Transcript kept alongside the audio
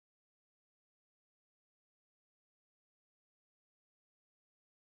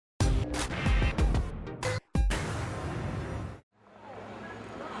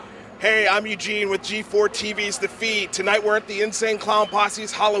Hey, I'm Eugene with G4TV's The Feed. Tonight we're at the Insane Clown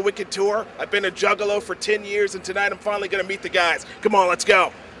Posse's Hollow Wicked Tour. I've been a juggalo for 10 years, and tonight I'm finally going to meet the guys. Come on, let's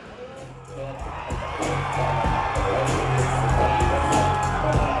go.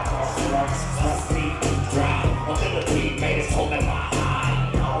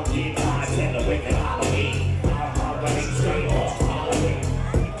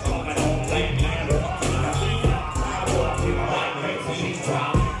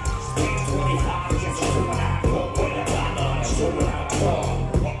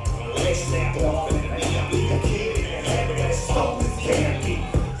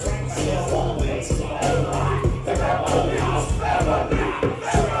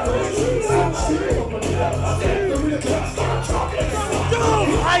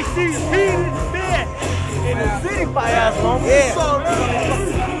 I see heat in the bed in the city by ass long. Yeah.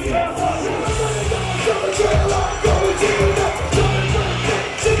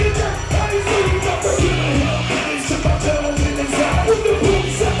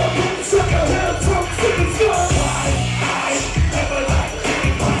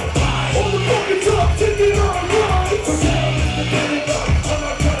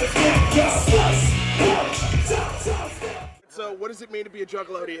 So what does it mean to be a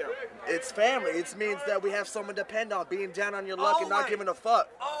juggalo to you? It's family. It means that we have someone to depend on, being down on your luck and not giving a fuck.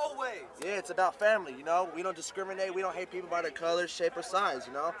 Always. Yeah, it's about family, you know? We don't discriminate. We don't hate people by their color, shape, or size,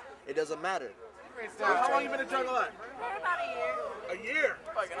 you know? It doesn't matter. So how long have you been a juggalo? About a year. A year?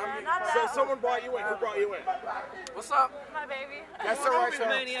 Not So that someone brought you in. Who brought you in? What's up? my baby. That's all right, sir.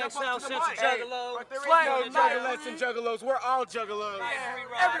 Maniacs, South Central Juggalo. Slang, No juggalettes and juggalos. We're all juggalos.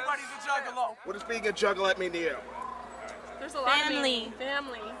 everybody's a juggalo. What does being a juggalette mean to you? There's a lot of meaning.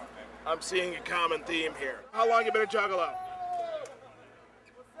 Family. I'm seeing a common theme here. How long have you been a juggalo?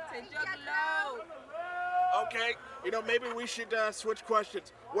 Okay, you know, maybe we should switch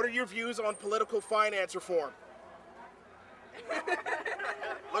questions. What are your views on political finance reform?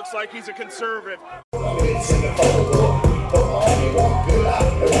 Looks like he's a conservative.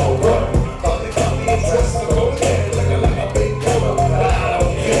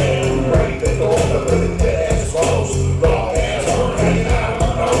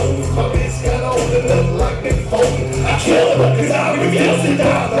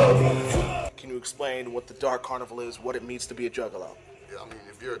 Can you explain what the Dark Carnival is, what it means to be a juggalo? Yeah, I mean,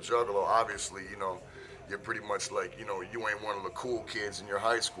 if you're a juggalo, obviously, you know, you're pretty much like, you know, you ain't one of the cool kids in your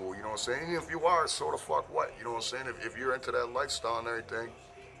high school, you know what I'm saying? And if you are, so the fuck what? You know what I'm saying? If you're into that lifestyle and everything,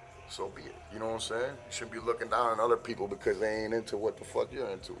 so be it. You know what I'm saying? You shouldn't be looking down on other people because they ain't into what the fuck you're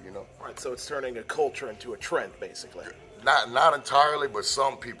into, you know? Right, so it's turning a culture into a trend, basically. Not entirely, but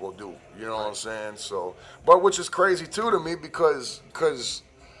some people do. You know what I'm saying? So, but which is crazy too to me because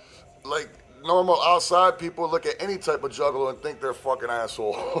like normal outside people look at any type of juggler and think they're fucking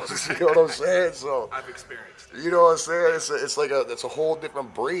assholes. You know what I'm saying? So I've experienced it. you know what I'm saying? It's like it's a whole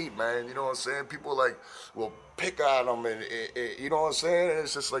different breed, man. You know what I'm saying? People like will pick on them, and you know what I'm saying? And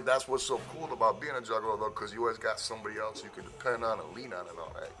it's just like that's what's so cool about being a juggler, though, because you always got somebody else you can depend on and lean on and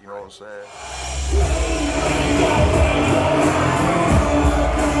all that. You know what I'm saying?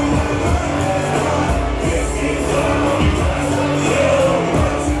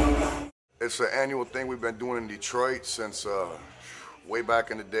 It's an annual thing we've been doing in Detroit since way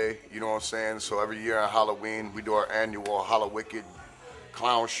back in the day, you know what I'm saying? So every year on Halloween, we do our annual Hollow Wicked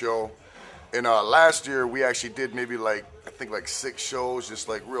clown show. And last year, we actually did maybe like, I think like 6 shows, just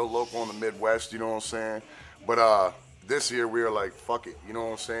like real local in the Midwest, you know what I'm saying? But this year, we were like, fuck it, you know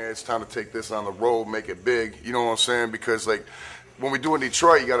what I'm saying? It's time to take this on the road, make it big, you know what I'm saying? Because like, when we do in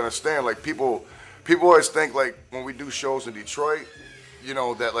Detroit, you gotta understand, like people always think like, when we do shows in Detroit, you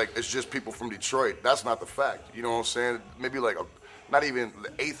know, that like it's just people from Detroit. That's not the fact. You know what I'm saying? Maybe like not even the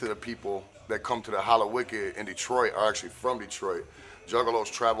 1/8 of the people that come to the Hollow Wicked in Detroit are actually from Detroit.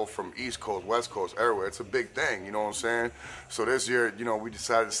 Juggalos travel from East Coast, West Coast, everywhere. It's a big thing, you know what I'm saying? So this year, you know, we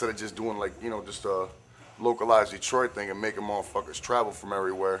decided instead of just doing like, you know, just a localized Detroit thing and making motherfuckers travel from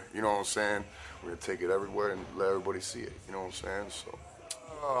everywhere, you know what I'm saying? We're gonna take it everywhere and let everybody see it, you know what I'm saying? So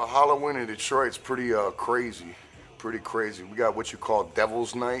Halloween in Detroit's pretty crazy. Pretty crazy. We got what you call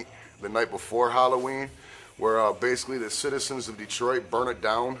Devil's Night, the night before Halloween, where basically the citizens of Detroit burn it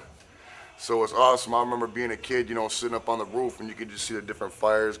down. So it's awesome. I remember being a kid, you know, sitting up on the roof and you could just see the different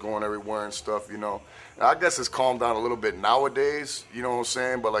fires going everywhere and stuff, you know. And I guess it's calmed down a little bit nowadays, you know what I'm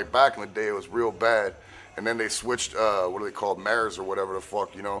saying? But like back in the day, it was real bad. And then they switched, what are they called, mayors or whatever the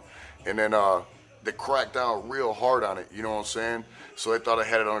fuck, you know. And then they cracked down real hard on it, you know what I'm saying? So they thought I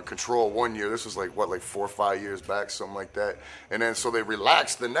had it under control one year. This was like, what, like 4 or 5 years back, something like that. And then so they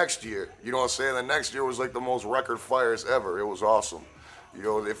relaxed the next year, you know what I'm saying? The next year was like the most record fires ever. It was awesome. You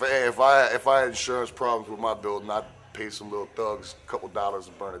know, if I had insurance problems with my building, I'd pay some little thugs a couple dollars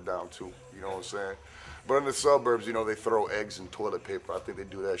to burn it down too. You know what I'm saying? But in the suburbs, you know, they throw eggs and toilet paper. I think they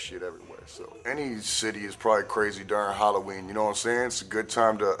do that shit everywhere. So any city is probably crazy during Halloween. You know what I'm saying? It's a good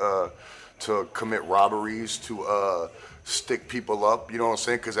time to commit robberies, to stick people up. You know what I'm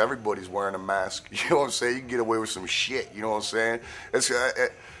saying? Because everybody's wearing a mask. You know what I'm saying? You can get away with some shit. You know what I'm saying? It's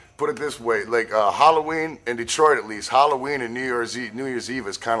put it this way, like Halloween in Detroit, at least, Halloween and New Year's Eve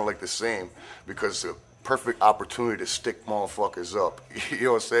is kind of like the same, because the perfect opportunity to stick motherfuckers up. You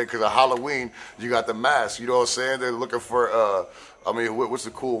know what I'm saying? Because at Halloween, you got the mask. You know what I'm saying? They're looking for, I mean, what's the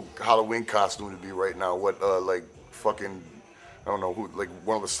cool Halloween costume to be right now? What, like, fucking, I don't know, who, like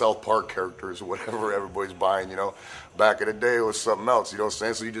one of the South Park characters or whatever everybody's buying, you know? Back in the day, it was something else, you know what I'm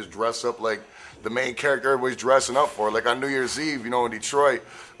saying? So you just dress up like the main character everybody's dressing up for. Like on New Year's Eve, you know, in Detroit,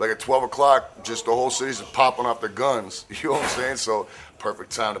 like at 12 o'clock, just the whole city's just popping off their guns. You know what I'm saying? So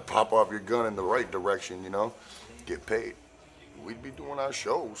perfect time to pop off your gun in the right direction, you know? Get paid. We'd be doing our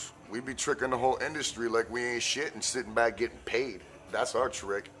shows. We'd be tricking the whole industry like we ain't shit and sitting back getting paid. That's our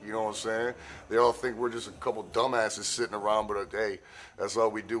trick, you know what I'm saying? They all think we're just a couple dumbasses sitting around, but hey, that's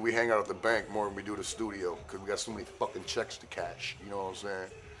all we do. We hang out at the bank more than we do the studio, because we got so many fucking checks to cash, you know what I'm saying?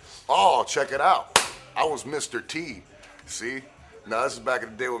 Oh, check it out. I was Mr. T, see? Now, this is back in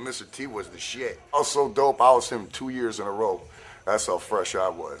the day when Mr. T was the shit. I was so dope, I was him 2 years in a row. That's how fresh I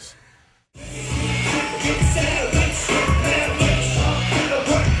was.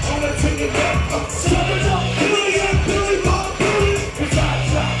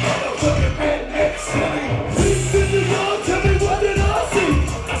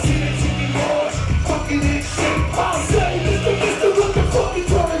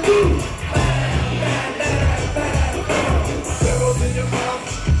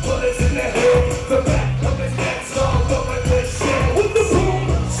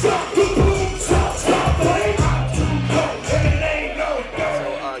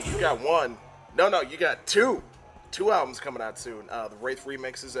 No, you got two albums coming out soon. The Wraith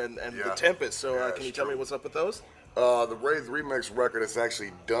remixes and The Tempest. So can you tell me what's up with those? The Wraith remix record is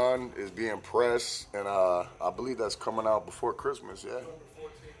actually done, is being pressed, and I believe that's coming out before Christmas, yeah.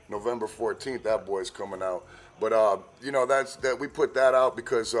 November 14th, that boy's coming out. But you know, that we put that out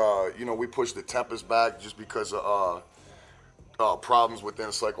because you know, we pushed The Tempest back just because of problems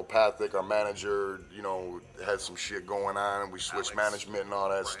within Psychopathic. Our manager, you know, had some shit going on, and we switched management and all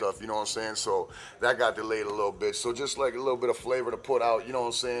that stuff, you know what I'm saying? So that got delayed a little bit. So just like a little bit of flavor to put out, you know what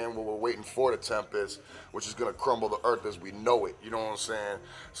I'm saying, while we're waiting for The Tempest, which is going to crumble the earth as we know it, you know what I'm saying?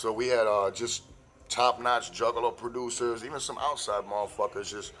 So we had just top-notch Juggalo producers, even some outside motherfuckers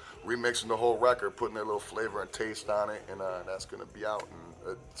just remixing the whole record, putting their little flavor and taste on it, and that's going to be out.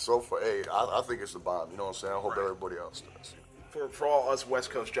 And so far, hey, I think it's the bomb, you know what I'm saying? I hope everybody else does. For all us West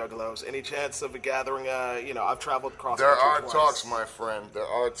Coast Juggalos, any chance of a gathering? You know, I've traveled across. There are talks, my friend. There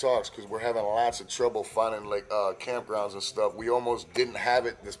are talks, because we're having lots of trouble finding like campgrounds and stuff. We almost didn't have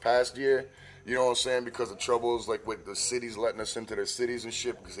it this past year. You know what I'm saying? Because of troubles like with the cities letting us into their cities and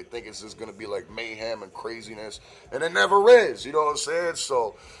shit, because they think it's just gonna be like mayhem and craziness, and it never is. You know what I'm saying?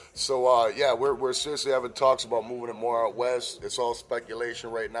 So yeah, we're seriously having talks about moving it more out west. It's all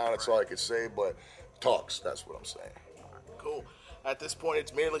speculation right now. That's all I can say, but talks. That's what I'm saying. Cool. At this point,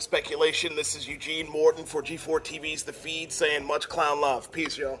 it's merely speculation. This is Eugene Morton for G4TV's The Feed saying much clown love.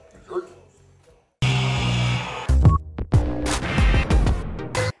 Peace, y'all. Good.